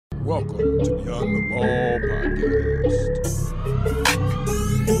Welcome to Beyond the Ball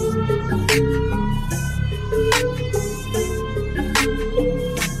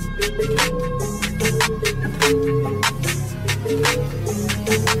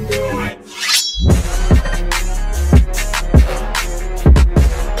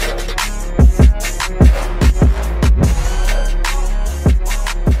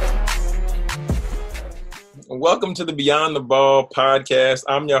Welcome to the Beyond the Ball podcast.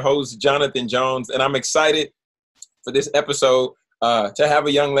 I'm your host, Jonathan Jones, and I'm excited for this episode to have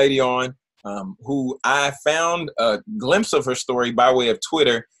a young lady on who I found a glimpse of her story by way of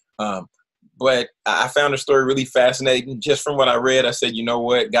Twitter, but I found her story really fascinating. Just from what I read, I said, you know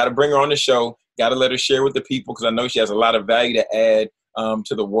what, got to bring her on the show, got to let her share with the people because I know she has a lot of value to add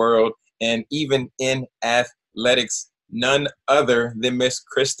to the world, and even in athletics, none other than Miss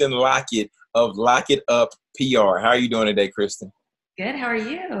Kristen Lockett of Lockett Up PR. How are you doing today, Kristen? Good. How are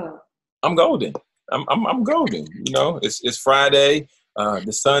you? I'm golden. I'm golden. You know, it's Friday.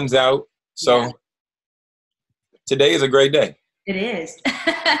 The sun's out. So Today is a great day. It is.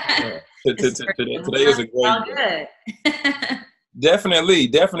 Today is a great day. Good.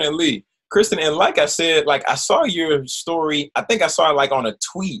 Definitely. Kristen, and like I said, like I saw your story. I think I saw it like on a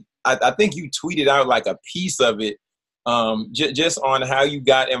tweet. I think you tweeted out like a piece of it just on how you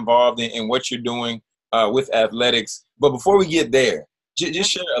got involved in what you're doing with athletics. But before we get there,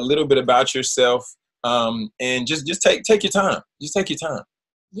 just share a little bit about yourself and just take your time. Just take your time.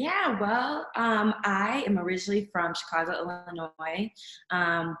 Yeah, well, I am originally from Chicago, Illinois.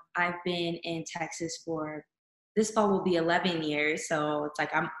 I've been in Texas for this fall will be 11 years. So it's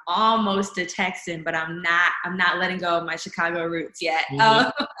like I'm almost a Texan, but I'm not letting go of my Chicago roots yet.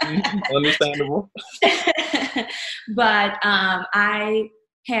 Understandable. But I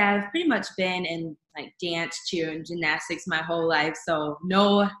have pretty much been in like dance, cheer, and gymnastics my whole life. So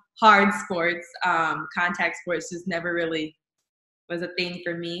no hard sports, contact sports just never really was a thing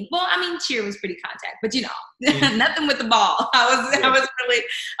for me. Well, I mean, cheer was pretty contact, but you know, nothing with the ball. I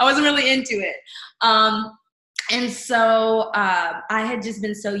wasn't really into it. And so I had just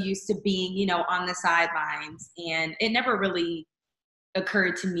been so used to being, you know, on the sidelines, and it never really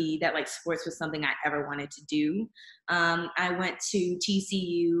occurred to me that like sports was something I ever wanted to do. I went to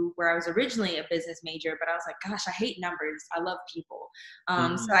TCU where I was originally a business major, but I was like, gosh, I hate numbers. I love people.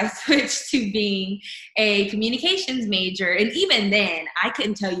 So I switched to being a communications major. And even then I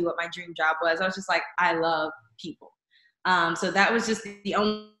couldn't tell you what my dream job was. I was just like, I love people. So that was just the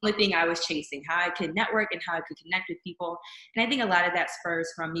only thing I was chasing, how I could network and how I could connect with people. And I think a lot of that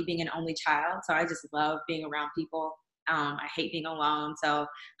spurs from me being an only child. So I just love being around people. I hate being alone. So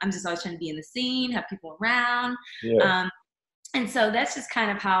I'm just always trying to be in the scene, have people around. Yeah. And so that's just kind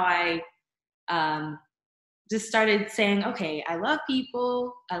of how I just started saying, okay, I love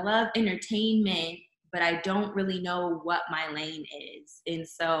people, I love entertainment, but I don't really know what my lane is. And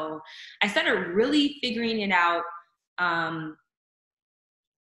so I started really figuring it out.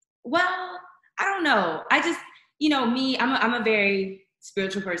 Well, I don't know. I just, you know, me, I'm a very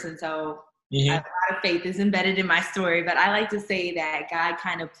spiritual person. So a lot of faith is embedded in my story, but I like to say that God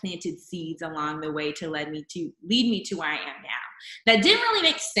kind of planted seeds along the way to lead me to where I am now. That didn't really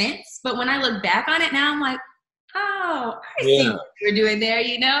make sense, but when I look back on it now, I'm like, oh, I see what you're doing there,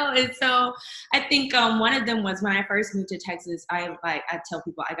 you know? And so I think one of them was when I first moved to Texas, I tell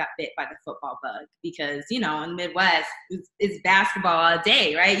people I got bit by the football bug because, you know, in the Midwest, it's basketball all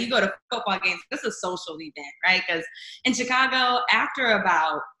day, right? You go to football games, it's a social event, right? Because in Chicago, after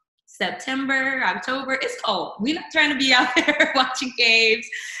about September, October, it's cold. We're not trying to be out there watching games.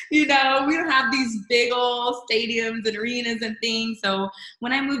 You know, we don't have these big old stadiums and arenas and things. So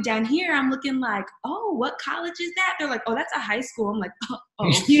when I moved down here, I'm looking like, oh, what college is that? They're like, oh, that's a high school. I'm like, oh,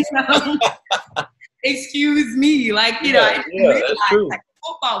 you know, excuse me. Like, you know, I didn't realize like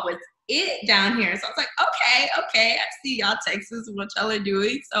football was it down here. So I was like, okay, I see y'all Texas and what y'all are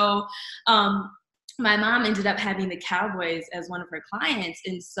doing. So, my mom ended up having the Cowboys as one of her clients.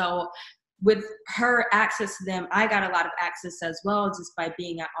 And so with her access to them, I got a lot of access as well, just by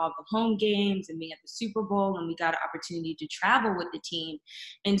being at all the home games and being at the Super Bowl. And we got an opportunity to travel with the team.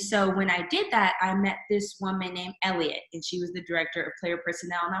 And so when I did that, I met this woman named Elliot, and she was the director of player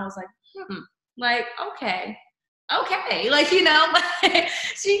personnel. And I was like, okay, like, you know, like,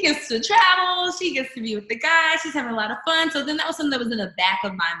 she gets to travel, she gets to be with the guys, she's having a lot of fun. So then that was something that was in the back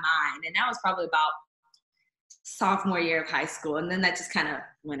of my mind. And that was probably about sophomore year of high school. And then that just kind of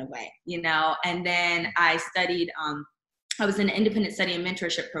went away, you know. And then I studied I was in an independent study and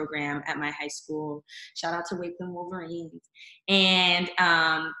mentorship program at my high school. Shout out to Wakeland Wolverines. And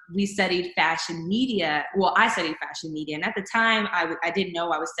we studied fashion media. Well, I studied fashion media. And at the time, I didn't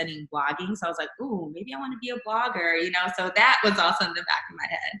know I was studying blogging. So I was like, ooh, maybe I want to be a blogger, So that was also in the back of my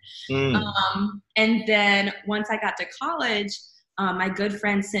head. And then once I got to college, my good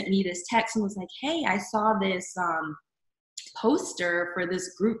friend sent me this text and was like, hey, I saw this poster for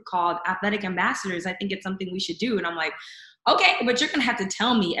this group called Athletic Ambassadors. I think it's something we should do. And I'm like, okay, but you're gonna have to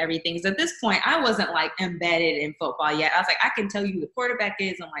tell me everything. Because at this point, I wasn't like embedded in football yet. I was like, I can tell you who the quarterback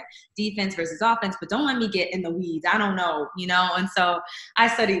is and like defense versus offense, but don't let me get in the weeds. I don't know, And so I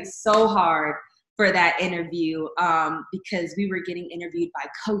studied so hard for that interview because we were getting interviewed by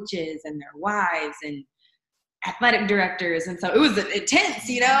coaches and their wives and athletic directors. And so it was intense,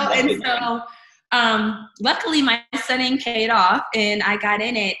 And so luckily my studying paid off and I got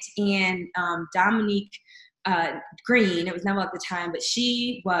in it, and Dominique Green, it was Neville at the time, but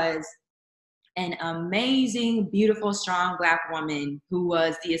she was an amazing, beautiful, strong Black woman who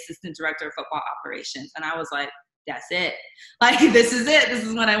was the assistant director of football operations. And I was like, that's it. Like, this is it. This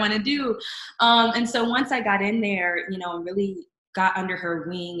is what I want to do. And so once I got in there, and really got under her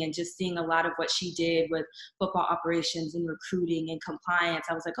wing and just seeing a lot of what she did with football operations and recruiting and compliance,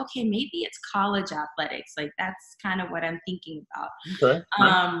 I was like, okay, maybe it's college athletics. Like, that's kind of what I'm thinking about. Okay.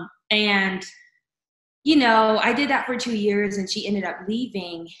 And, I did that for 2 years and she ended up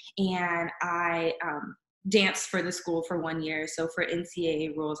leaving, and I danced for the school for 1 year. So for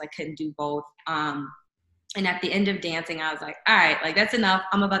NCAA rules, I couldn't do both. And at the end of dancing, I was like, all right, like, that's enough.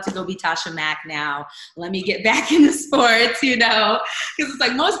 I'm about to go be Tasha Mack now. Let me get back into sports, Because it's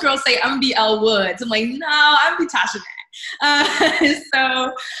like most girls say, I'm going to be Elle Woods. I'm like, no, I'm going to be Tasha Mack.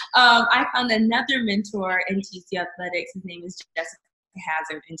 So I found another mentor in TCU Athletics. His name is Jessica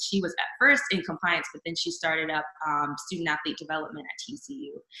Hazard, and she was at first in compliance, but then she started up student athlete development at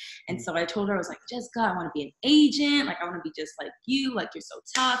TCU. And so I told her, I was like, Jessica, I want to be an agent. Like, I want to be just like you. Like, you're so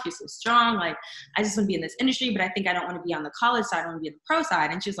tough. You're so strong. Like, I just want to be in this industry, but I think I don't want to be on the college side. I want to be on the pro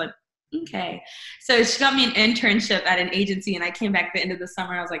side. And she was like, okay. So she got me an internship at an agency, and I came back at the end of the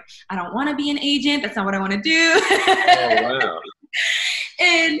summer. I was like, I don't want to be an agent. That's not what I want to do. Oh, wow.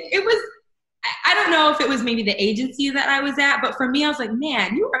 And it was, I don't know if it was maybe the agency that I was at, but for me, I was like,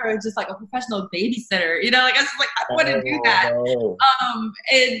 man, you are just like a professional babysitter, Like, I was like, I don't want to do that. No.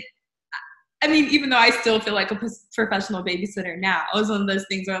 And I mean, even though I still feel like a professional babysitter now, it was one of those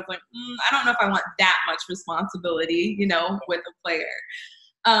things where I was like, I don't know if I want that much responsibility, with a player.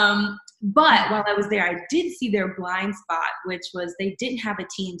 But while I was there, I did see their blind spot, which was they didn't have a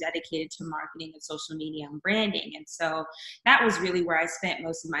team dedicated to marketing and social media and branding. And so that was really where I spent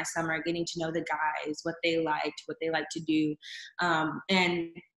most of my summer, getting to know the guys, what they liked to do. And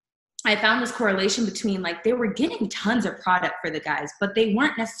I found this correlation between, like, they were getting tons of product for the guys, but they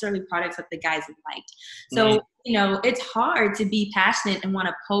weren't necessarily products that the guys liked. So, it's hard to be passionate and want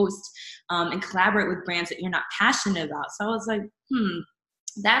to post and collaborate with brands that you're not passionate about. So I was like,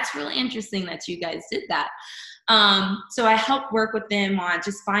 that's really interesting that you guys did that. So I helped work with them on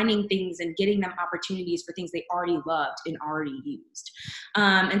just finding things and getting them opportunities for things they already loved and already used.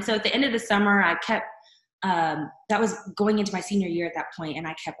 And so at the end of the summer, I kept, that was going into my senior year at that point, and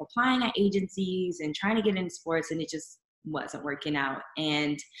I kept applying at agencies and trying to get into sports, and it just wasn't working out.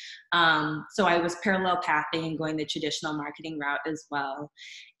 And so I was parallel pathing and going the traditional marketing route as well.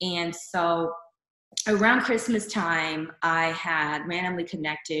 And so around Christmas time, I had randomly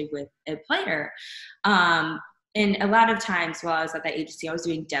connected with a player. And a lot of times while I was at that agency, I was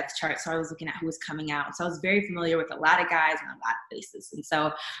doing depth charts. So I was looking at who was coming out. So I was very familiar with a lot of guys and a lot of faces. And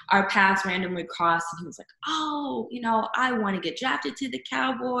so our paths randomly crossed, and he was like, oh, I want to get drafted to the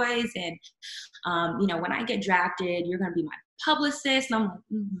Cowboys. And, when I get drafted, you're going to be my publicist. And I'm like,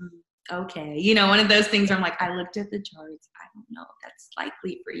 okay. One of those things where I'm like, I looked at the charts. I don't know if that's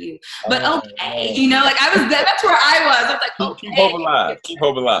likely for you, but okay. That's where I was. I was like, okay. Keep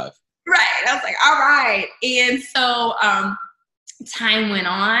hope alive. Right. I was like, all right. And so time went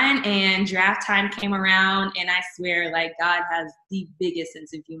on and draft time came around, and I swear, like, God has the biggest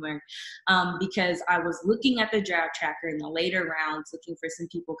sense of humor because I was looking at the draft tracker in the later rounds, looking for some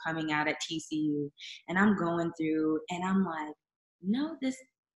people coming out at TCU, and I'm going through and I'm like,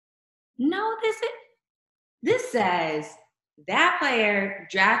 this says that player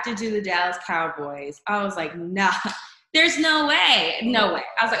drafted to the Dallas Cowboys. I was like, nah. There's no way. No way.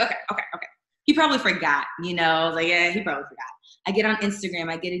 I was like, okay. He probably forgot, I was like, yeah, he probably forgot. I get on Instagram,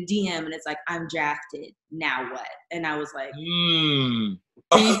 I get a DM, and it's like, I'm drafted. Now what? And I was like,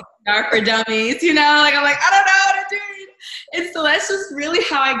 Are for dummies, like, I'm like, I don't know what to do. And so that's just really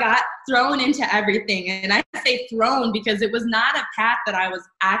how I got thrown into everything. And I say thrown because it was not a path that I was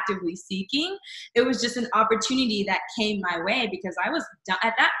actively seeking. It was just an opportunity that came my way because I was done.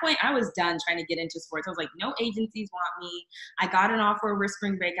 At that point, I was done trying to get into sports. I was like, no agencies want me. I got an offer over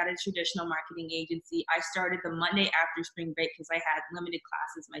spring break at a traditional marketing agency. I started the Monday after spring break because I had limited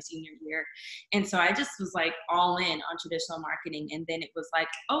classes my senior year. And so I just was like all in on traditional marketing. And then it was like,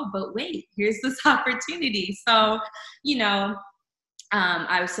 oh, but wait, here's this opportunity. So, you know,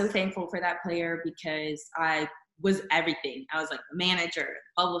 I was so thankful for that player because I was everything. I was like the manager,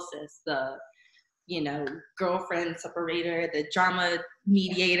 the publicist, the, you know, girlfriend separator, the drama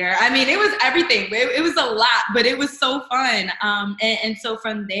mediator. I mean, it was everything. It was a lot, but it was so fun. And so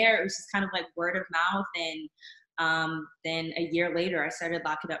from there, it was just kind of like word of mouth. And then a year later, I started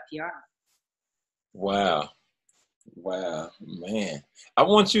Lock It Up PR. Wow, man. I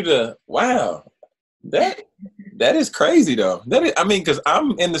want you to, that is crazy though. I mean, because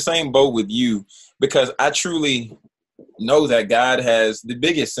I'm in the same boat with you because I truly know that God has the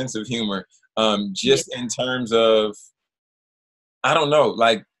biggest sense of humor. Just in terms of, I don't know,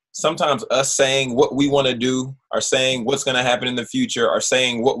 like sometimes us saying what we want to do or saying what's going to happen in the future or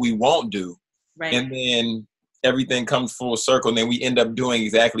saying what we won't do. Right. And then everything comes full circle and then we end up doing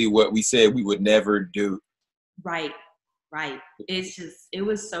exactly what we said we would never do. Right. It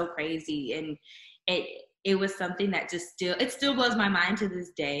was so crazy. And it was something that it still blows my mind to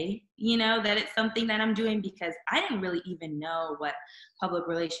this day, you know, that it's something that I'm doing because I didn't really even know what public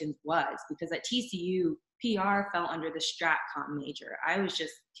relations was because at TCU, PR fell under the StratCom major. I was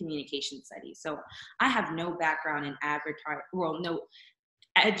just communication studies. So I have no background in no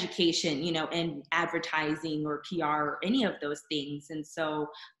education, you know, in advertising or PR or any of those things. And so,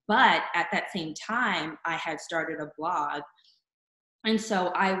 but at that same time, I had started a blog. And so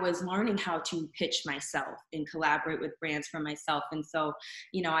I was learning how to pitch myself and collaborate with brands for myself. And so,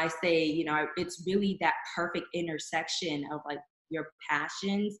 you know, I say, you know, it's really that perfect intersection of like your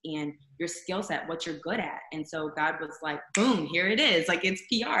passions and your skill set, what you're good at. And so God was like, boom, here it is. Like it's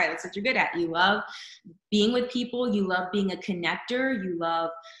PR. That's what you're good at. You love being with people. You love being a connector. You love,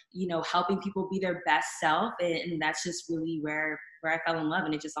 you know, helping people be their best self. And that's just really where I fell in love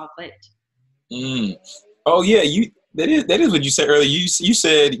and it just all clicked. Oh yeah. That is what you said earlier. You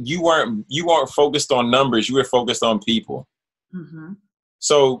said you weren't focused on numbers. You were focused on people. Mm-hmm.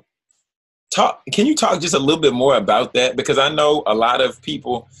 So can you talk just a little bit more about that? Because I know a lot of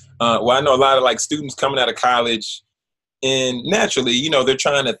people, I know a lot of like students coming out of college and naturally, you know, they're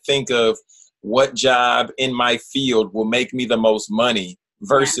trying to think of what job in my field will make me the most money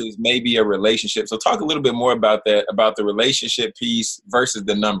versus maybe a relationship. So talk a little bit more about that, about the relationship piece versus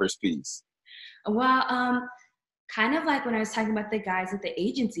the numbers piece. Well, kind of like when I was talking about the guys at the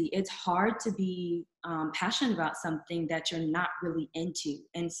agency, it's hard to be passionate about something that you're not really into.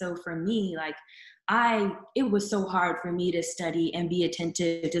 And so for me, like it was so hard for me to study and be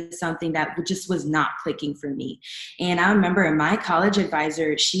attentive to something that just was not clicking for me. And I remember my college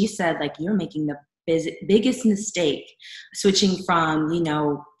advisor, she said, like, you're making the biggest mistake switching from, you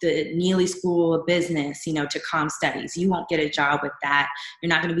know, the Neely School of Business, you know, to comm studies. You won't get a job with that. You're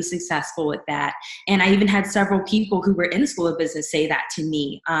not going to be successful with that. And I even had several people who were in the School of Business say that to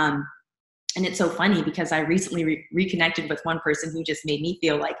me. And it's so funny because I recently reconnected with one person who just made me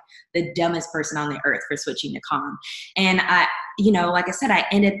feel like the dumbest person on the earth for switching to comm. And I, you know, like I said, I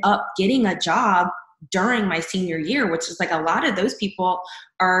ended up getting a job during my senior year, which is like a lot of those people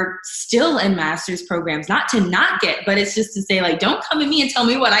are still in master's programs, not to not get, but it's just to say like, don't come to me and tell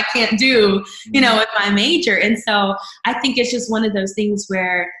me what I can't do, you know, with my major. And so I think it's just one of those things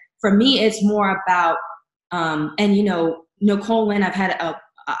where for me, it's more about, and you know, Nicole Lynn, I've had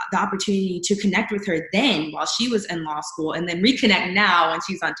the opportunity to connect with her then while she was in law school and then reconnect now when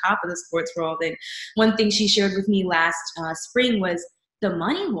she's on top of the sports world. And one thing she shared with me last spring was the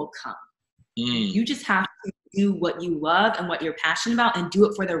money will come. You just have to do what you love and what you're passionate about and do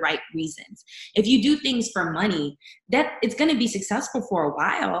it for the right reasons. If you do things for money, that it's going to be successful for a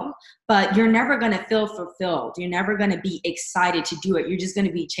while, but you're never going to feel fulfilled. You're never going to be excited to do it. You're just going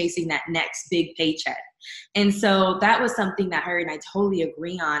to be chasing that next big paycheck. And so that was something that her and I totally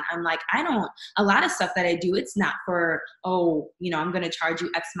agree on. I'm like, a lot of stuff that I do, it's not for, oh, you know, I'm going to charge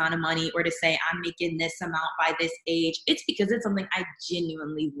you X amount of money or to say I'm making this amount by this age. It's because it's something I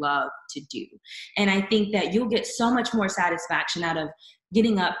genuinely love to do. And I think that you'll get so much more satisfaction out of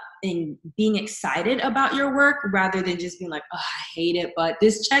getting up and being excited about your work rather than just being like, oh, I hate it, but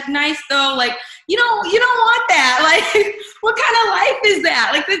this check nice though. Like, you don't want that. Like, what kind of life is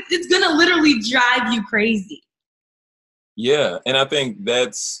that? Like, it's going to literally drive you crazy. Yeah, and I think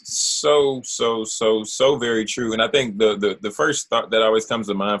that's so very true. And I think the first thought that always comes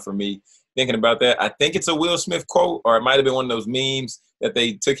to mind for me thinking about that, I think it's a Will Smith quote, or it might have been one of those memes that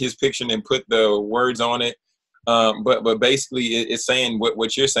they took his picture and put the words on it. But basically, it's saying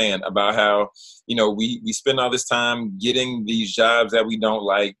what you're saying about how, you know, we spend all this time getting these jobs that we don't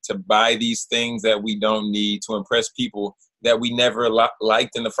like, to buy these things that we don't need, to impress people that we never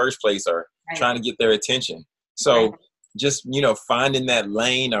liked in the first place, or Right. trying to get their attention. So. Right. Just, you know, finding that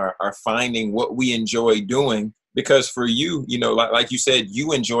lane, or finding what we enjoy doing, because for you, you know, like you said,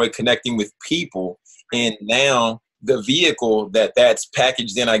 you enjoy connecting with people, and now the vehicle that's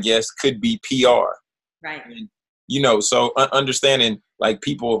packaged in, I guess, could be PR. Right. And, you know, so understanding, like,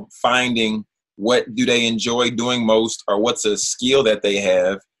 people finding what do they enjoy doing most, or what's a skill that they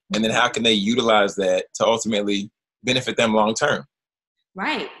have, and then how can they utilize that to ultimately benefit them long term.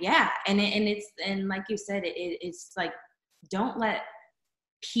 Right. Yeah. And like you said, it's like, don't let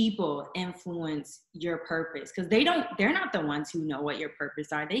people influence your purpose, because they're not the ones who know what your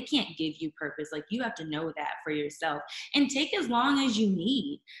purpose are. They can't give you purpose. Like, you have to know that for yourself, and take as long as you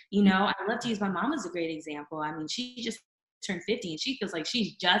need. You know, I love to use my mom as a great example. I mean, she just turned 50, and she feels like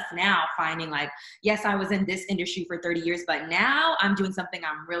she's just now finding, like, yes, I was in this industry for 30 years, but now I'm doing something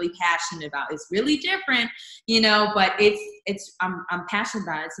I'm really passionate about. It's really different, you know, but I'm passionate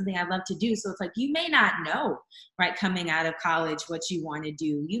about it. It's something I love to do. So it's like, you may not know, right, coming out of college, what you want to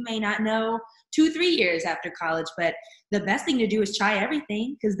do. You may not know 2-3 years after college, but the best thing to do is try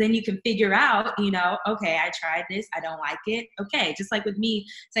everything, because then you can figure out, you know, okay, I tried this, I don't like it. Okay, just like with me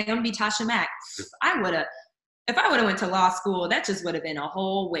saying I'm gonna be Tasha Mack. If I would have went to law school, that just would have been a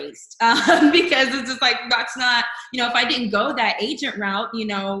whole waste, because it's just like, that's not, you know, if I didn't go that agent route, you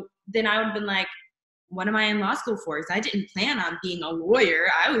know, then I would have been like, what am I in law school for? Because I didn't plan on being a lawyer.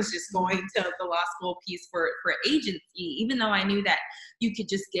 I was just going to the law school piece for agency, even though I knew that you could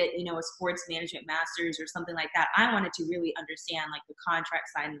just get, you know, a sports management master's or something like that. I wanted to really understand, like, the contract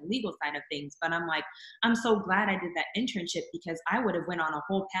side and the legal side of things. But I'm like, I'm so glad I did that internship, because I would have went on a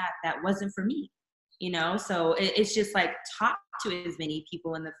whole path that wasn't for me. You know, so it's just like, talk to as many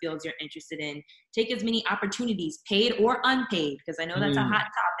people in the fields you're interested in, take as many opportunities, paid or unpaid, because I know that's a hot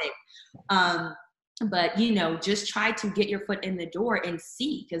topic. But, you know, just try to get your foot in the door and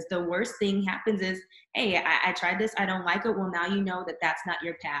see, because the worst thing happens is, hey, I tried this, I don't like it. Well, now you know that that's not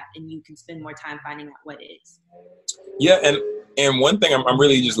your path, and you can spend more time finding out what is. Yeah, and one thing I'm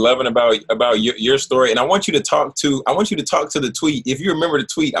really just loving about your story, and I want you to talk to the tweet. If you remember the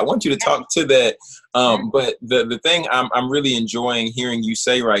tweet, I want you to talk to that. But the thing I'm really enjoying hearing you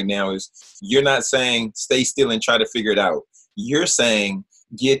say right now is, you're not saying stay still and try to figure it out. You're saying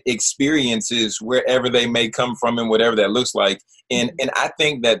get experiences wherever they may come from, and whatever that looks like. And I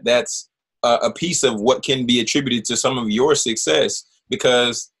think that's a piece of what can be attributed to some of your success,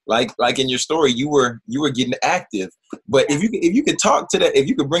 because like in your story, you were getting active. But if you could talk to that, if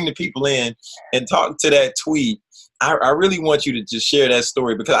you could bring the people in and talk to that tweet, I really want you to just share that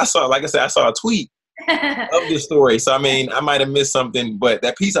story, because I saw a tweet of the story. So I mean, I might have missed something, but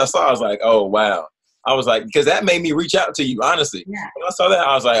that piece I saw, I was like, oh wow. I was like, because that made me reach out to you, honestly. Yeah. When I saw that,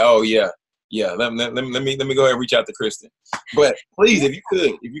 I was like, oh yeah. Let me go ahead and reach out to Kristen. But please, if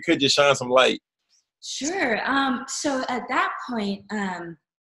you could just shine some light. Sure. So at that point,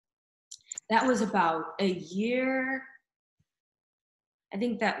 that was about a year. I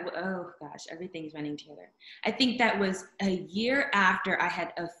think that, oh gosh, everything's running together. I think that was a year after I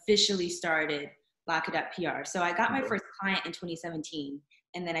had officially started Lock It Up PR. So I got my first client in 2017,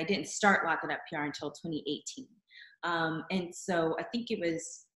 and then I didn't start Lock It Up PR until 2018. And so I think it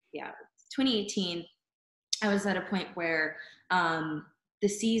was, 2018, I was at a point where the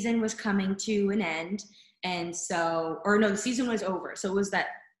season was coming to an end. And so, or no, the season was over. So it was that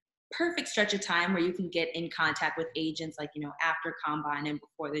perfect stretch of time where you can get in contact with agents, like, you know, after combine and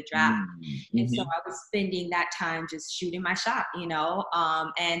before the draft. Mm-hmm. And so I was spending that time just shooting my shot, you know?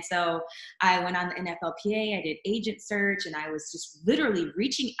 And so I went on the NFLPA, I did agent search, and I was just literally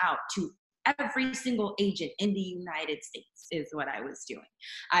reaching out to every single agent in the United States is what I was doing.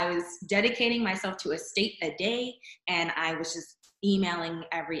 I was dedicating myself to a state a day, and I was just emailing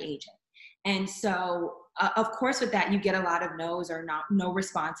every agent. And so, of course, with that, you get a lot of no's or no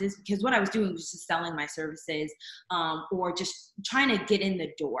responses, because what I was doing was just selling my services, or just trying to get in the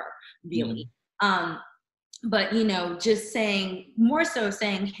door, really. Mm-hmm. But, you know, just more so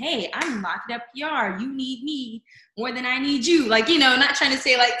saying, hey, I'm Lock It Up PR. You need me more than I need you. Like, you know, not trying to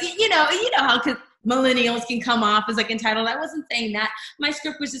say, like, you know how, because millennials can come off as like entitled. I wasn't saying that. My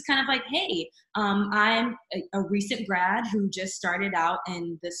script was just kind of like, hey, I'm a recent grad who just started out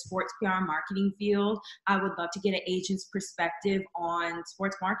in the sports PR marketing field. I would love to get an agent's perspective on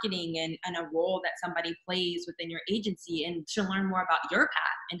sports marketing and a role that somebody plays within your agency, and to learn more about your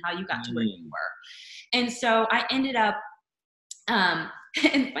path and how you got to where you were. And so I ended up, and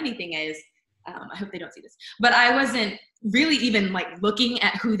the funny thing is, I hope they don't see this, but I wasn't really even like looking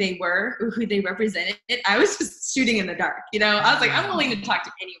at who they were or who they represented. I was just shooting in the dark, you know. I was like, I'm willing to talk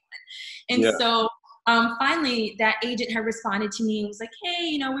to anyone. And so finally that agent had responded to me and was like, hey,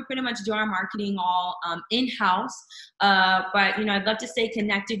 you know, we pretty much do our marketing all in-house, but you know, I'd love to stay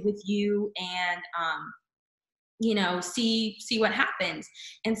connected with you and you know, see what happens.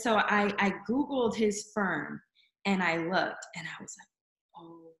 And so I Googled his firm and I looked and I was like,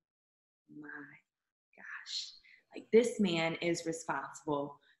 oh my gosh, like this man is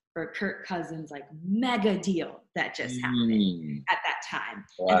responsible for Kirk Cousins' like mega deal that just happened at that time.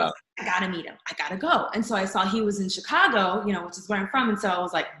 Wow. And I was like, I gotta meet him. I gotta go. And so I saw he was in Chicago, you know, which is where I'm from. And so I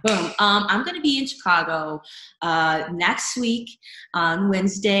was like, boom, I'm gonna be in Chicago next week on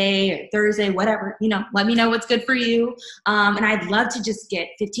Wednesday or Thursday, whatever, you know, let me know what's good for you. And I'd love to just get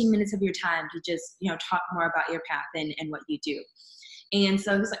 15 minutes of your time to just, you know, talk more about your path and what you do. And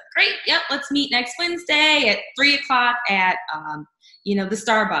so he was like, great, yep, let's meet next Wednesday at 3:00 at, you know, the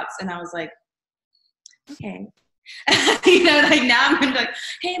Starbucks. And I was like, okay. You know, like now I'm gonna be like,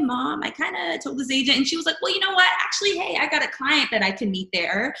 hey mom, I kind of told this agent, and she was like, well, you know what, actually, hey, I got a client that I can meet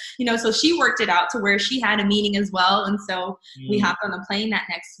there, you know. So she worked it out to where she had a meeting as well. And so we hopped on the plane that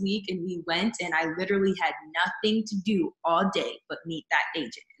next week and we went, and I literally had nothing to do all day but meet that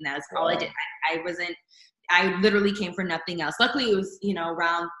agent, and that's all I did. I literally came for nothing else. Luckily it was, you know,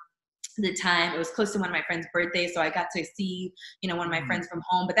 around the time, it was close to one of my friend's birthdays, so I got to see, you know, one of my friends from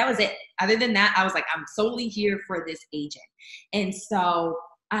home, but that was it. Other than that, I was like, I'm solely here for this agent. And so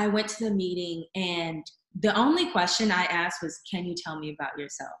I went to the meeting, and the only question I asked was, can you tell me about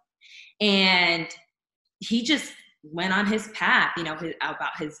yourself? And he just went on his path, you know,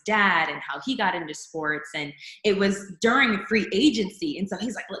 about his dad and how he got into sports. And it was during free agency. And so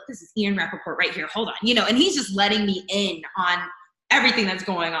he's like, look, this is Ian Rapoport right here. Hold on, you know, and he's just letting me in on everything that's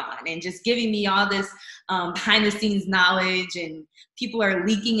going on and just giving me all this behind the scenes knowledge, and people are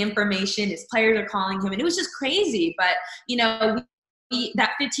leaking information. His players are calling him, and it was just crazy. But, you know,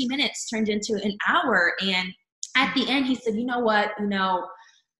 that 15 minutes turned into an hour. And at the end, he said, you know what, you know,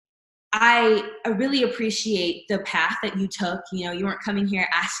 I really appreciate the path that you took. You know, you weren't coming here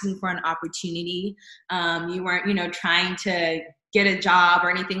asking for an opportunity. You weren't, you know, trying to get a job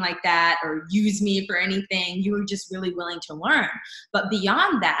or anything like that, or use me for anything. You were just really willing to learn. But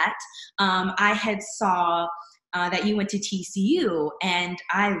beyond that, I had saw that you went to TCU, and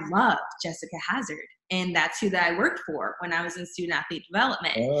I loved Jessica Hazard. And that's who that I worked for when I was in student athlete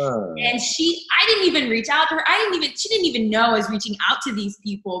development. And I didn't even reach out to her. She didn't even know I was reaching out to these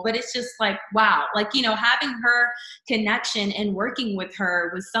people, but it's just like, wow. Like, you know, having her connection and working with her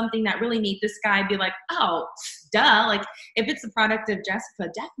was something that really made this guy be like, oh, duh. Like, if it's a product of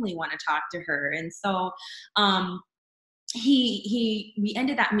Jessica, definitely want to talk to her. And so, we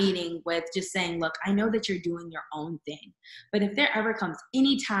ended that meeting with just saying, look, I know that you're doing your own thing, but if there ever comes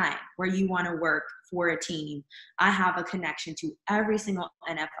any time where you want to work for a team, I have a connection to every single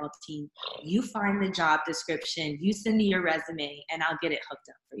NFL team. You find the job description, you send me your resume, and I'll get it hooked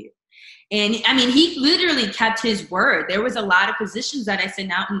up for you. And I mean, he literally kept his word. There was a lot of positions that I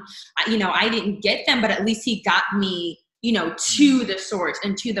sent out, and, you know, I didn't get them, but at least he got me, you know, to the source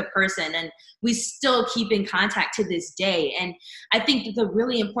and to the person. And we still keep in contact to this day. And I think that the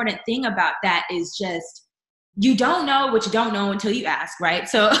really important thing about that is just, you don't know what you don't know until you ask, right?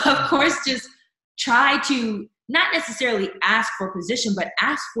 So of course, just try to not necessarily ask for a position, but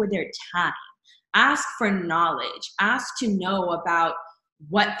ask for their time, ask for knowledge, ask to know about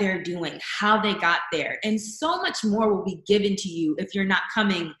what they're doing, how they got there. And so much more will be given to you if you're not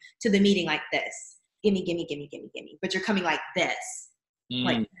coming to the meeting like this. Gimme, gimme, gimme, gimme, gimme. But you're coming like this.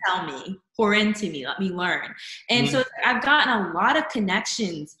 Like, tell me, pour into me, let me learn. And so I've gotten a lot of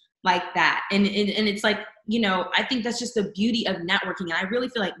connections like that. And it's like, you know, I think that's just the beauty of networking. And I really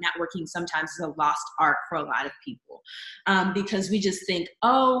feel like networking sometimes is a lost art for a lot of people, because we just think,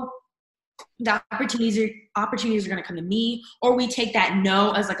 oh, the opportunities are going to come to me, or we take that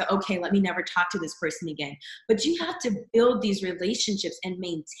no as like, okay, let me never talk to this person again. But you have to build these relationships and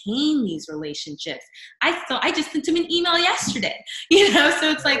maintain these relationships. I just sent him an email yesterday, you know,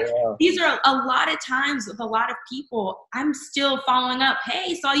 so it's like, these are a lot of times with a lot of people, I'm still following up.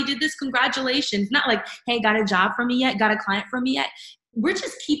 Hey, saw you did this, congratulations. Not like, hey, got a job for me yet? Got a client for me yet? we're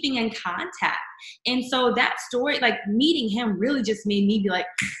just keeping in contact. And so that story, like meeting him really just made me be like,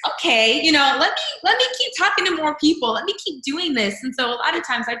 okay, you know, let me keep talking to more people. Let me keep doing this. And so a lot of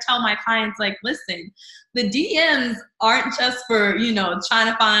times I tell my clients, like, listen, the DMs aren't just for, you know,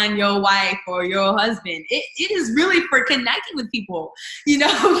 trying to find your wife or your husband. It is really for connecting with people, you know,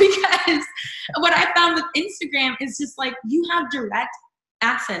 because what I found with Instagram is just like you have direct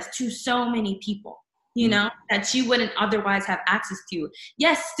access to so many people, you know, that you wouldn't otherwise have access to.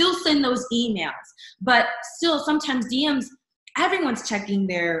 Yes, still send those emails, but still sometimes DMs, everyone's checking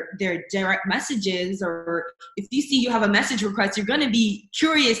their direct messages, or if you see you have a message request, you're going to be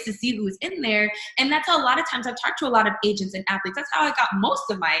curious to see who's in there. And that's how a lot of times I've talked to a lot of agents and athletes. That's how I got most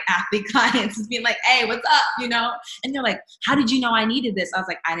of my athlete clients, is being like, hey, what's up? You know? And they're like, how did you know I needed this? I was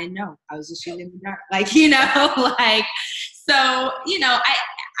like, I didn't know. I was just shooting in the dark. Like, you know, like, so, you know,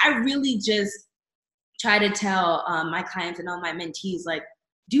 I really just try to tell my clients and all my mentees, like,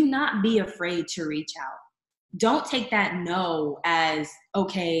 do not be afraid to reach out. Don't take that no as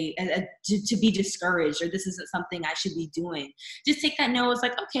okay, to be discouraged, or this isn't something I should be doing. Just take that no as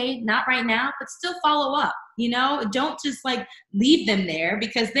like, okay, not right now, but still follow up. You know, don't just like leave them there,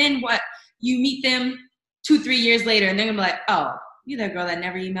 because then what, you meet them 2-3 years later and they're gonna be like, oh, you're that girl that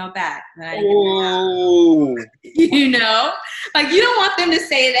never emailed back. Oh. You know, like you don't want them to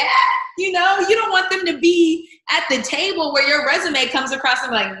say that. You know, you don't want them to be at the table where your resume comes across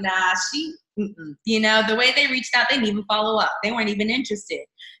and like, nah, you know, the way they reached out, they didn't even follow up. They weren't even interested,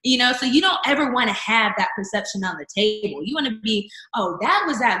 you know? So you don't ever want to have that perception on the table. You want to be, oh, that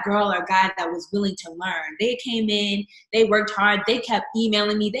was that girl or guy that was willing to learn. They came in, they worked hard, they kept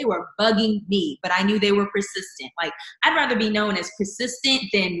emailing me, they were bugging me, but I knew they were persistent. Like, I'd rather be known as persistent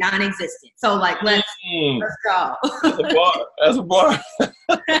than non-existent. So like, let's go. That's a bar.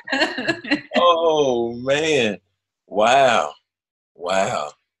 Oh man. Wow.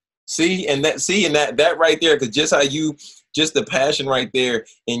 See, and that right there, because just how you, just the passion right there,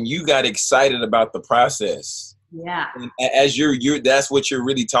 and you got excited about the process. Yeah. And as you're that's what you're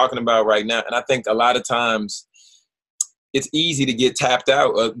really talking about right now. And I think a lot of times it's easy to get tapped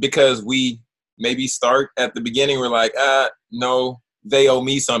out because we maybe start at the beginning. We're like, no, they owe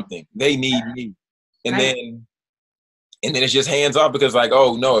me something. They need me. And then it's just hands off, because like,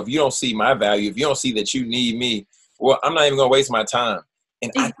 oh no, if you don't see my value, if you don't see that you need me, well, I'm not even gonna waste my time.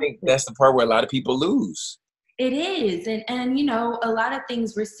 And I think that's the part where a lot of people lose. It is. And, you know, a lot of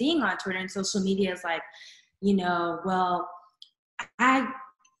things we're seeing on Twitter and social media is like, you know, well,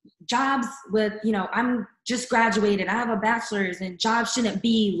 jobs with, you know, I'm just graduated, I have a bachelor's, and jobs shouldn't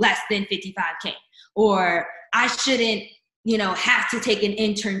be less than 55K, or I shouldn't, you know, have to take an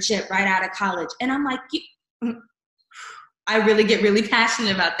internship right out of college. And I'm like, I really get really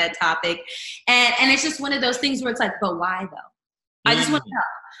passionate about that topic. And it's just one of those things where it's like, but why though? I just want to know.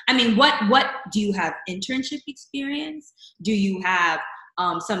 I mean, what do you have internship experience? Do you have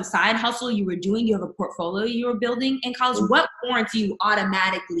some side hustle you were doing? You have a portfolio you were building in college? What warrants you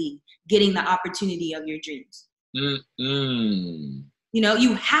automatically getting the opportunity of your dreams? You know,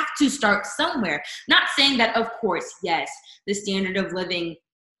 you have to start somewhere. Not saying that, of course, yes, the standard of living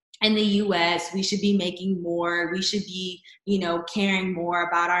in the US, we should be making more. We should be, you know, caring more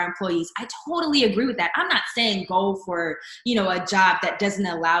about our employees. I totally agree with that. I'm not saying go for, you know, a job that doesn't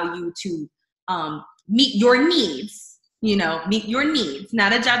allow you to meet your needs, you know, meet your needs,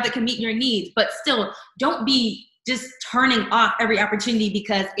 not a job that can meet your needs, but still don't be just turning off every opportunity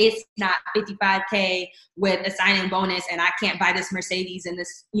because it's not 55K with a signing bonus and I can't buy this Mercedes and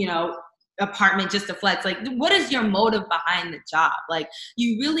this, you know, apartment just to flex. Like, what is your motive behind the job? Like,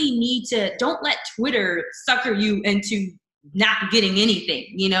 you really need to, don't let Twitter sucker you into not getting anything,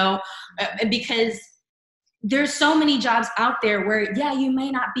 you know, because there's so many jobs out there where, yeah, you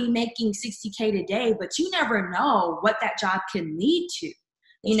may not be making 60K today, but you never know what that job can lead to.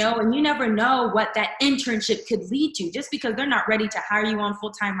 You know, and you never know what that internship could lead to. Just because they're not ready to hire you on full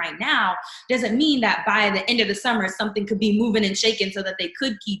time right now doesn't mean that by the end of the summer, something could be moving and shaking so that they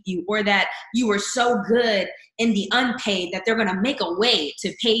could keep you, or that you were so good in the unpaid that they're going to make a way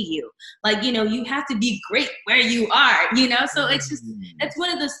to pay you. Like, you know, you have to be great where you are, you know? So it's just, it's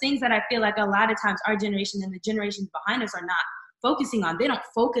one of those things that I feel like a lot of times our generation and the generations behind us are not focusing on. They don't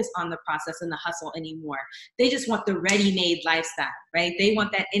focus on the process and the hustle anymore. They just want the ready-made lifestyle, right? They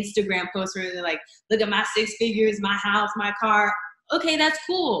want that Instagram post where they're like, look at my 6 figures, my house, my car. Okay, that's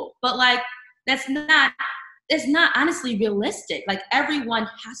cool. But like, that's not honestly realistic. Like, everyone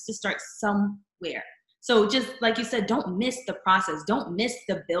has to start somewhere. So just like you said, don't miss the process. Don't miss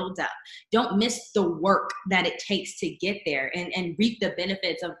the buildup. Don't miss the work that it takes to get there and reap the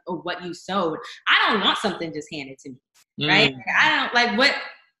benefits of what you sowed. I don't want something just handed to me, right? I don't like what.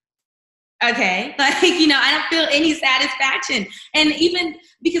 Okay, like, I don't feel any satisfaction. And even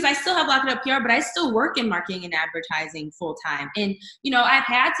because I still have Lock It Up PR, but I still work in marketing and advertising full time. And, I've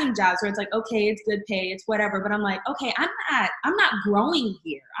had some jobs where it's like, okay, it's good pay, it's whatever. But I'm like, okay, I'm not growing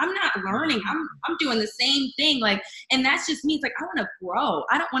here. I'm not learning. I'm doing the same thing. Like, and that's just me. It's like, I want to grow.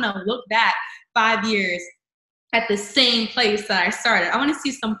 I don't want to look back 5 years at the same place that I started. I want to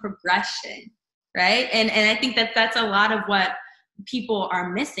see some progression. Right. And I think that's a lot of what people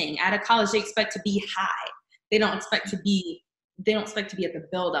are missing. Out of college, they expect to be high. They don't expect to be at the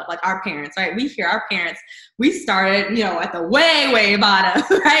buildup like our parents, right? We hear our parents, we started, at the way, way bottom,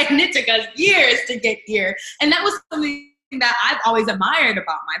 right? And it took us years to get here. And that was something that I've always admired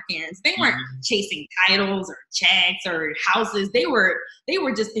about my parents. They weren't chasing titles or checks or houses. They were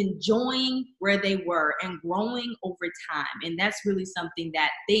just enjoying where they were and growing over time. And that's really something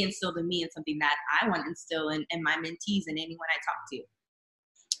that they instilled in me and something that I want to instill in my mentees and anyone I talk to.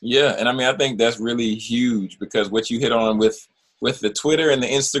 Yeah. And I think that's really huge, because what you hit on with the Twitter and the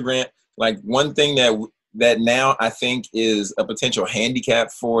Instagram, like one thing that now I think is a potential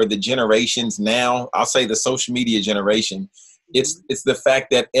handicap for the generations now, I'll say the social media generation, it's the fact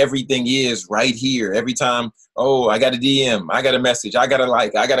that everything is right here. Every time, I got a DM, I got a message, I got a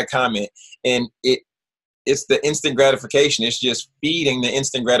like, I got a comment. And it's the instant gratification. It's just feeding the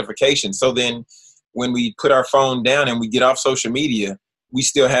instant gratification. So then when we put our phone down and we get off social media, we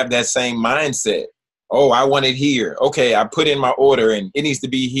still have that same mindset. I want it here. Okay, I put in my order and it needs to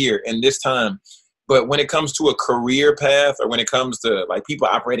be here and this time. But when it comes to a career path, or when it comes to like people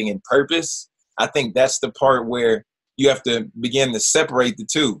operating in purpose, I think that's the part where you have to begin to separate the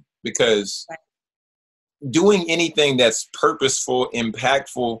two, because doing anything that's purposeful,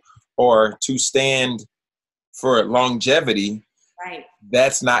 impactful, or to stand for longevity,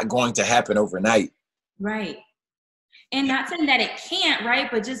 that's not going to happen overnight. Right. And not saying that it can't, right?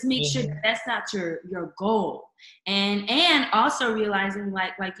 But just make sure that that's not your goal. And also realizing,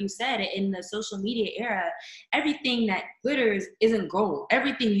 like you said, in the social media era, everything that glitters isn't gold.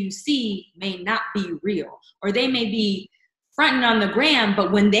 Everything you see may not be real, or they may be fronting on the gram,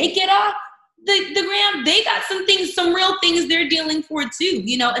 but when they get off the gram, they got some real things they're dealing for too,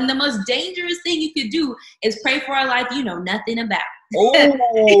 and the most dangerous thing you could do is pray for a life you know nothing about. So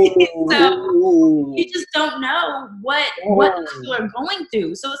you just don't know what people are going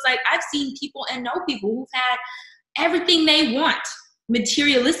through. So it's like, I've seen people and know people who've had everything they want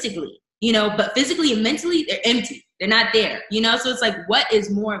materialistically, but physically and mentally they're empty. They're not there, so it's like, what is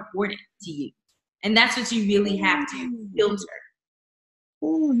more important to you? And that's what you really have to filter.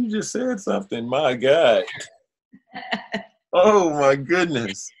 Oh, you just said something. My God. Oh, my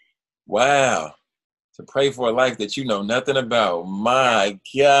goodness. Wow. To pray for a life that you know nothing about. My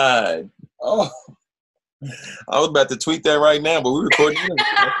God. Oh, I was about to tweet that right now, but we're recording.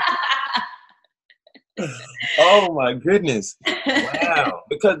 Oh, my goodness. Wow.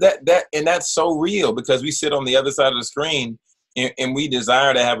 Because that's so real, because we sit on the other side of the screen and we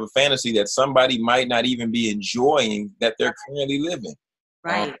desire to have a fantasy that somebody might not even be enjoying that they're currently living.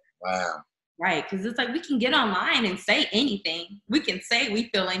 Right. Oh, wow. Right. Because it's like, we can get online and say anything. We can say we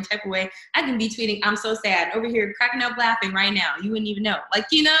feel any type of way. I can be tweeting, I'm so sad, over here cracking up laughing right now. You wouldn't even know. Like,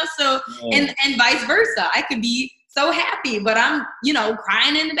 so, and vice versa. I could be so happy, but I'm,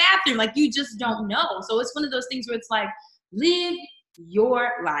 crying in the bathroom. Like, you just don't know. So it's one of those things where it's like, live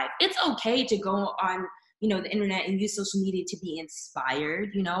your life. It's okay to go on, the internet and use social media to be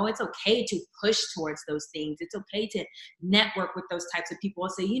inspired. It's okay to push towards those things. It's okay to network with those types of people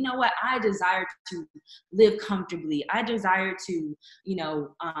and say, you know what, I desire to live comfortably. I desire to,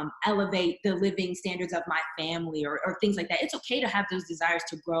 elevate the living standards of my family or things like that. It's okay to have those desires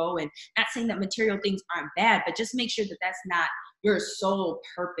to grow, and not saying that material things aren't bad, but just make sure that that's not your sole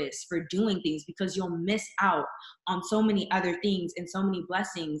purpose for doing things, because you'll miss out on so many other things and so many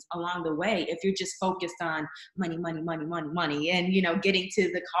blessings along the way if you're just focused on money, and getting to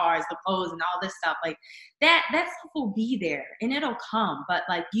the cars, the clothes, and all this stuff. Like that stuff will be there and it'll come, but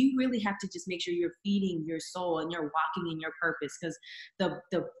like, you really have to just make sure you're feeding your soul and you're walking in your purpose, because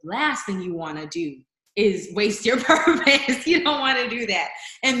the last thing you want to do is waste your purpose. You don't want to do that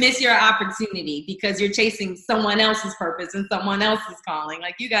and miss your opportunity because you're chasing someone else's purpose and someone else's calling.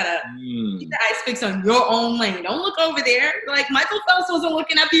 Like, you gotta keep the eyes fixed on your own lane. Don't look over there. Like, Michael Phelps wasn't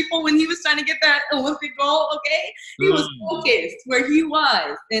looking at people when he was trying to get that Olympic gold. Okay, he was focused where he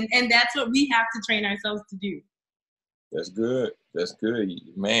was, and that's what we have to train ourselves to do. That's good. That's good,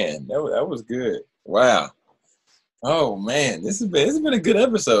 man. That was good. Wow. Oh man, this has been a good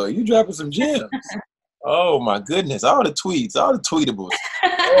episode. You dropping some gems. Oh my goodness. All the tweets, all the tweetables.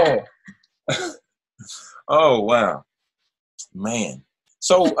 Oh, oh wow. Man.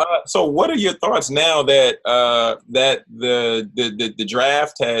 So what are your thoughts now that that the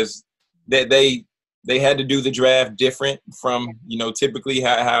draft has that they had to do the draft different from, typically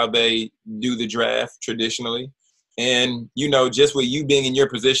how they do the draft traditionally, and just with you being in your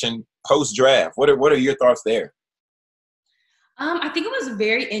position post draft, what are your thoughts there? I think it was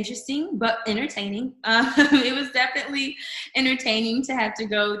very interesting, but entertaining. It was definitely entertaining to have to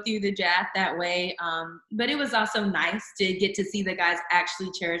go through the draft that way. But it was also nice to get to see the guys actually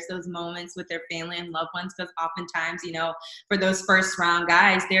cherish those moments with their family and loved ones. Because oftentimes, for those first round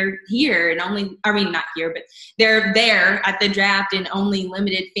guys, they're here and not here, but they're there at the draft and only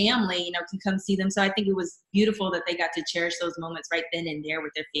limited family, can come see them. So I think it was beautiful that they got to cherish those moments right then and there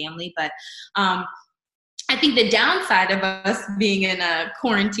with their family. But, I think the downside of us being in a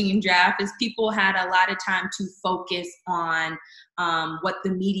quarantine draft is people had a lot of time to focus on what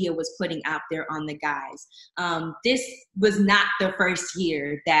the media was putting out there on the guys. This was not the first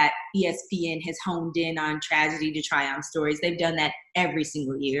year that ESPN has honed in on tragedy to triumph stories. They've done that every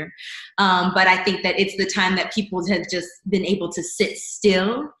single year. But I think that it's the time that people have just been able to sit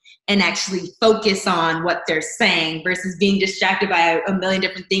still and actually focus on what they're saying versus being distracted by a million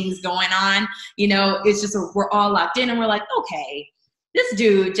different things going on. It's just we're all locked in and we're like, okay, this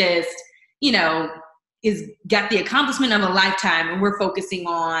dude just, is got the accomplishment of a lifetime, and we're focusing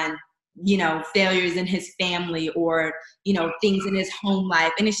on, failures in his family or, things in his home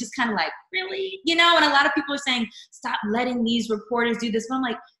life. And it's just kind of like, really? And a lot of people are saying, stop letting these reporters do this. But I'm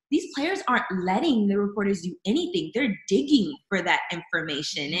like, these players aren't letting the reporters do anything. They're digging for that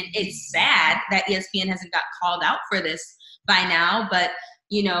information. And it's sad that ESPN hasn't got called out for this by now. But,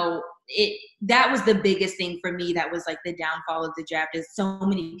 that was the biggest thing for me. That was like the downfall of the draft, is so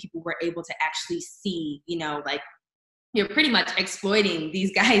many people were able to actually see, you're pretty much exploiting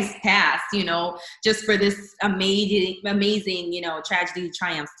these guys' past, just for this amazing, tragedy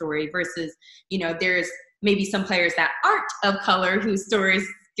triumph story versus, there's maybe some players that aren't of color whose stories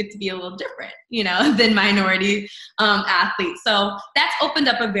get to be a little different, than minority athletes. So that's opened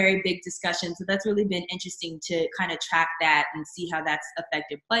up a very big discussion. So that's really been interesting to kind of track that and see how that's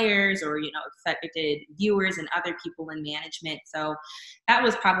affected players or, affected viewers and other people in management. So that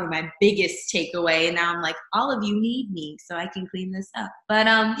was probably my biggest takeaway. And now I'm like, all of you need me so I can clean this up. But,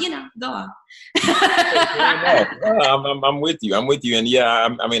 go on. I'm with you. And yeah,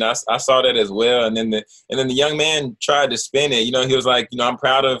 I saw that as well. And then the young man tried to spin it. He was like, I'm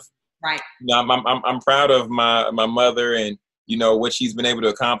proud of, right. I'm proud of my mother and, what she's been able to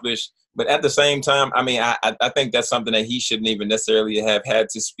accomplish. But at the same time, I think that's something that he shouldn't even necessarily have had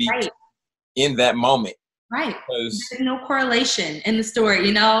to speak in that moment. Right. There's no correlation in the story.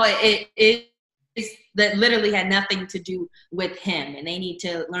 That literally had nothing to do with him, and they need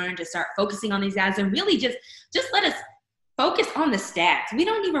to learn to start focusing on these guys and really just let us focus on the stats. We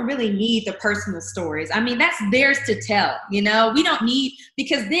don't even really need the personal stories. That's theirs to tell. We don't need,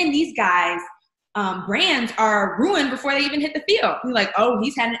 because then these guys brands are ruined before they even hit the field. We're like, oh,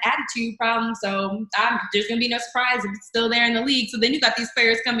 he's had an attitude problem, so there's gonna be no surprise if it's still there in the league. So then you got these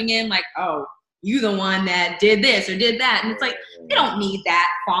players coming in like, oh, you the one that did this or did that. And it's like, they don't need that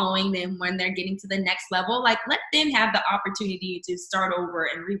following them when they're getting to the next level. Like, let them have the opportunity to start over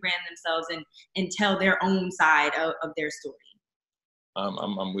and rebrand themselves and tell their own side of their story.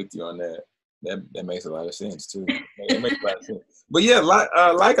 I'm with you on that. That makes a lot of sense too. It makes a lot of sense. But yeah,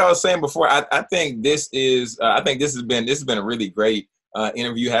 like I was saying before, I think this has been a really great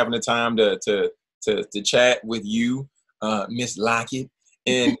interview, having the time to chat with you, Miss Lockett.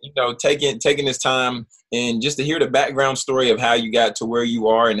 And taking this time and just to hear the background story of how you got to where you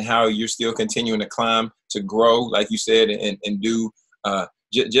are and how you're still continuing to climb, to grow, like you said, and do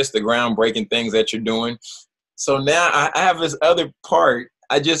just the groundbreaking things that you're doing. So now I have this other part.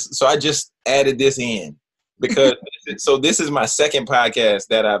 I just added this in because this is my second podcast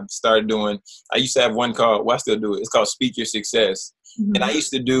that I've started doing. I used to have one called, I still do it. It's called Speak Your Success. Mm-hmm. And I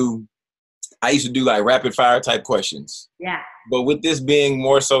used to do like rapid fire type questions. Yeah. But with this being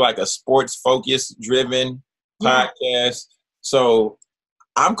more so like a sports focus driven podcast, so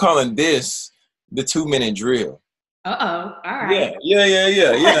I'm calling this the 2-minute drill. Uh-oh. All right.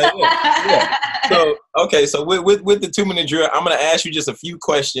 Yeah. So, okay. So with the 2-minute drill, I'm going to ask you just a few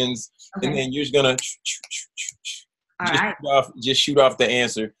questions, and then you're just going to shoot off the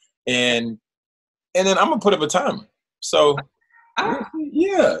answer. And then I'm going to put up a timer. So,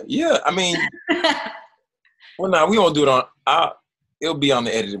 yeah. Well, no, we won't do it on. It'll be on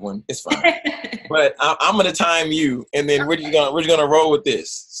the edited one. It's fine. But I'm gonna time you, and then we're just gonna roll with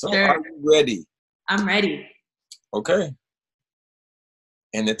this. So sure. Are you ready? I'm ready. Okay.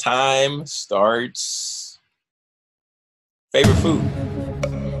 And the time starts. Favorite food?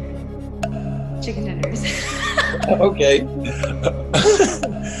 Chicken tenders. Okay.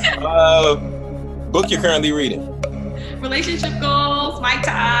 Book you're currently reading? Relationship Goals, Mike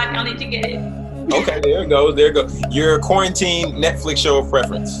Todd. Y'all need to get it. Okay, there it goes. There it goes. Your quarantine Netflix show of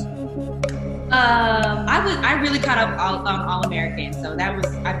preference? I really caught up on All American, so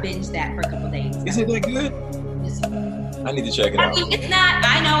I binged that for a couple days. Is it that good? I need to check it out. I mean, it's not.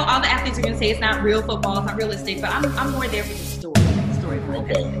 I know all the athletes are gonna say it's not real football, it's not realistic, but I'm more there for the story.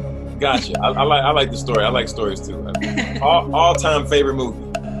 Okay, gotcha. I like the story. I like stories too. All-time favorite movie?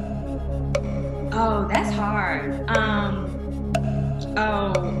 Oh, that's hard.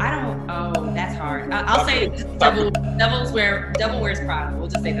 That's hard. I'll say Devil Wears Prada. We'll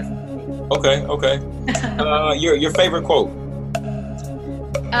just say this. Okay. Your favorite quote?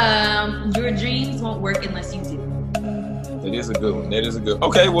 Your dreams won't work unless you do. That is a good one.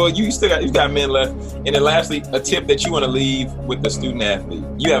 Okay, well, you got a minute left. And then lastly, a tip that you want to leave with the student athlete.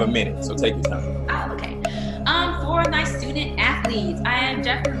 You have a minute, so take your time. Oh, okay. For my student athletes, I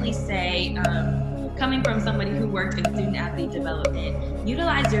definitely say, coming from somebody who worked in student athlete development,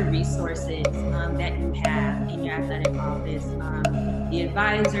 utilize your resources that you have in your athletic office. The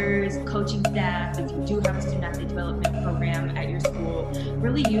advisors, coaching staff, if you do have a student athlete development program at your school,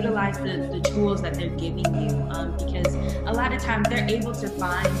 really utilize the tools that they're giving you, because a lot of times they're able to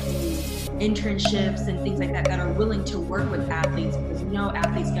find you internships and things like that are willing to work with athletes, because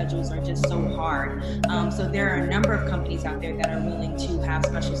athlete schedules are just so hard. So there are a number of companies out there that are willing to have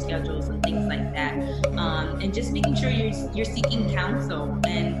special schedules and things like that. And just making sure you're seeking counsel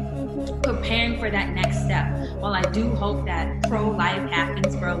and preparing for that next step. While I do hope that pro-life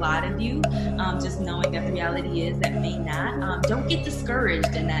happens for a lot of you, just knowing that the reality is that may not, don't get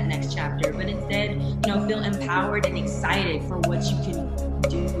discouraged in that next chapter, but instead, feel empowered and excited for what you can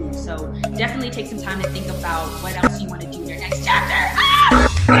do. So definitely take some time to think about what else you want to do in your next chapter.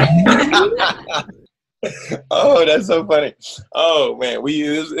 Oh, that's so funny. Oh man, it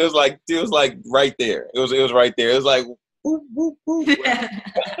was like right there. It was right there. It was like whoop, whoop, whoop.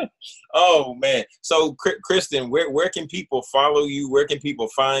 Oh man. So Kristen, where can people follow you? Where can people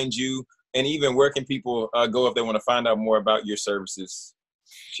find you? And even where can people go if they want to find out more about your services?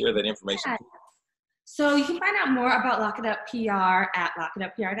 Share that information. Yeah. So you can find out more about Lock It Up PR at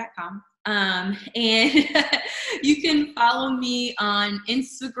lockituppr.com. And you can follow me on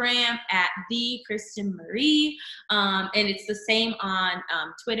Instagram at @TheKristenMarie. And it's the same on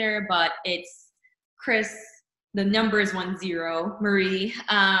Twitter, but it's Chris, the number is 10, Marie.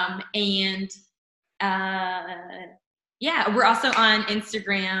 We're also on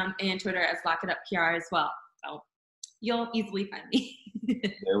Instagram and Twitter as Lock It Up PR as well. So you'll easily find me.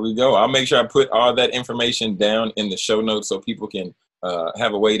 There we go. I'll make sure I put all that information down in the show notes so people can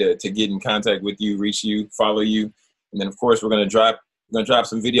have a way to get in contact with you, reach you, follow you. And then of course we're gonna drop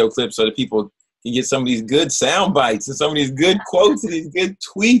some video clips so that people can get some of these good sound bites and some of these good quotes and these good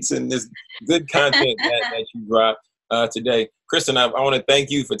tweets and this good content that you drop today. Kristen, I want to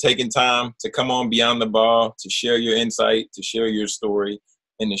thank you for taking time to come on Beyond the Ball, to share your insight, to share your story,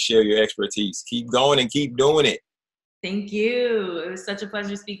 and to share your expertise. Keep going and keep doing it. Thank you. It was such a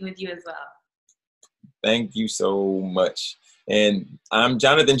pleasure speaking with you as well. Thank you so much. And I'm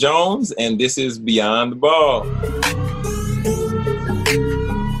Jonathan Jones, and this is Beyond the Ball.